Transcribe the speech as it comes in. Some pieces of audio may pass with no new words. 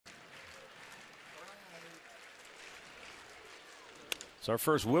It's our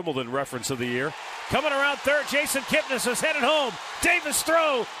first Wimbledon reference of the year. Coming around third, Jason Kipnis is headed home. Davis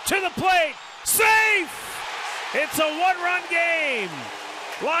throw to the plate. Safe! It's a one-run game.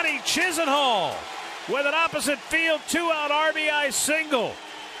 Lonnie Chisenhall with an opposite field two-out RBI single.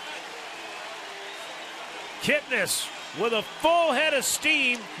 Kipnis with a full head of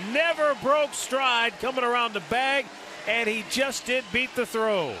steam, never broke stride coming around the bag, and he just did beat the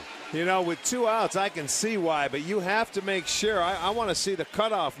throw. You know, with 2 outs, I can see why, but you have to make sure. I want to see the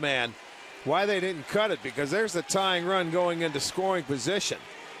cutoff man, why they didn't cut it, because there's the tying run going into scoring position.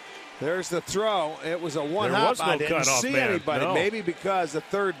 There's the throw. It was a one-hop. No I didn't see man. anybody. No. Maybe because the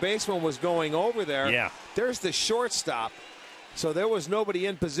third baseman was going over there. Yeah. There's the shortstop, so there was nobody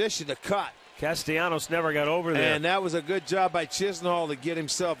in position to cut. Castellanos never got over there. And that was a good job by Chisenhall to get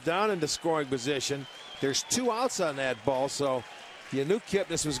himself down into scoring position. There's 2 outs on that ball, so you knew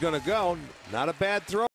Kipnis was going to go. Not a bad throw.